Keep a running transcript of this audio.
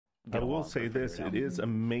I will say this, it is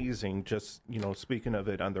amazing, just, you know, speaking of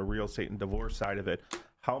it on the real estate and divorce side of it,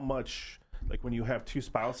 how much, like when you have two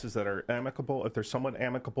spouses that are amicable, if there's someone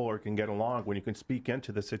amicable or can get along, when you can speak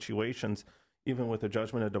into the situations, even with a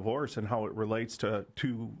judgment of divorce and how it relates to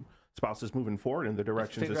two spouses moving forward in the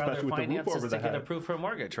directions, especially with the roof over the head. To get approved for a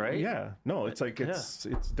mortgage, right? Yeah, no, it's like it's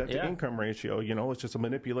debt to income ratio. You know, it's just a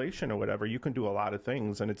manipulation or whatever. You can do a lot of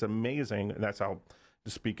things, and it's amazing. And that's how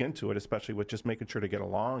to speak into it, especially with just making sure to get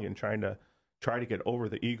along and try to get over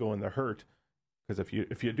the ego and the hurt. Because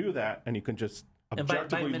if you do that and you can just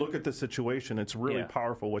objectively look at the situation, it's really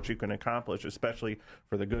powerful what you can accomplish, especially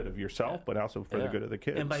for the good of yourself, but also for the good of the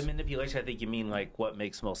kids. And by manipulation, I think you mean like what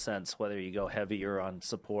makes most sense, whether you go heavier on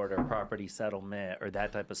support or property settlement or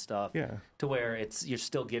that type of stuff, to where you're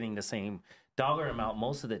still getting the same dollar amount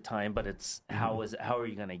most of the time, but it's how are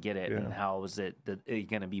you going to get it, and how is it that you're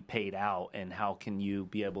going to be paid out, and how can you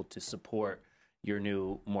be able to support your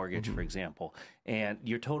new mortgage, for example. And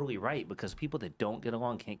you're totally right, because people that don't get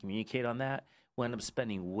along, can't communicate on that, will end up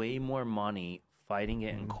spending way more money fighting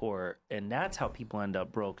it in court, and that's how people end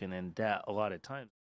up broken in debt a lot of times.